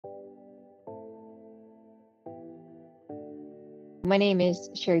My name is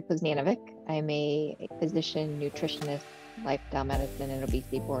Sheri Poznanovic. I'm a physician, nutritionist, lifestyle medicine, and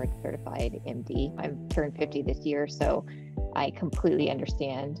obesity board certified MD. I'm turned 50 this year, so I completely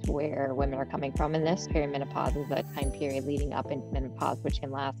understand where women are coming from in this. Perimenopause is a time period leading up into menopause, which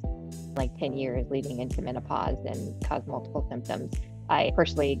can last like 10 years leading into menopause and cause multiple symptoms. I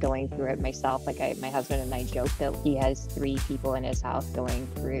personally going through it myself. My husband and I joke that he has 3 people in his house going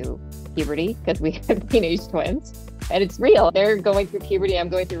through puberty because we have teenage twins. And it's real. They're going through puberty. I'm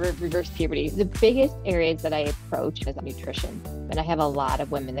going through reverse puberty. The biggest areas that I approach is nutrition. And I have a lot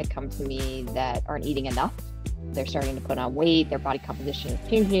of women that come to me that aren't eating enough. They're starting to put on weight. Their body composition is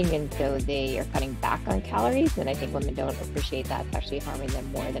changing. And so they are cutting back on calories. And I think women don't appreciate that. It's actually harming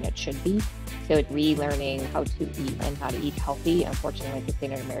them more than it should be. So it's relearning how to eat and how to eat healthy. Unfortunately, the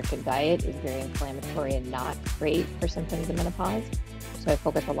standard American diet is very inflammatory and not great for symptoms of menopause. So I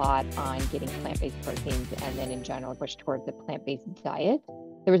focus a lot on getting plant-based proteins and then in general push towards a plant-based diet.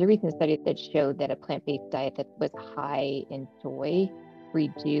 There was a recent study that showed that a plant-based diet that was high in soy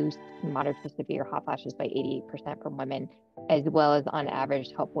reduced moderate to severe hot flashes by 88% from women, as well as on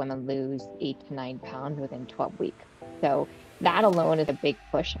average help women lose 8 to 9 pounds within 12 weeks. So that alone is a big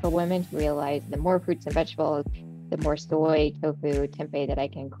push for women to realize the more fruits and vegetables, the more soy, tofu, tempeh that I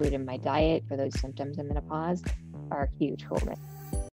can include in my diet for those symptoms of menopause are huge for women.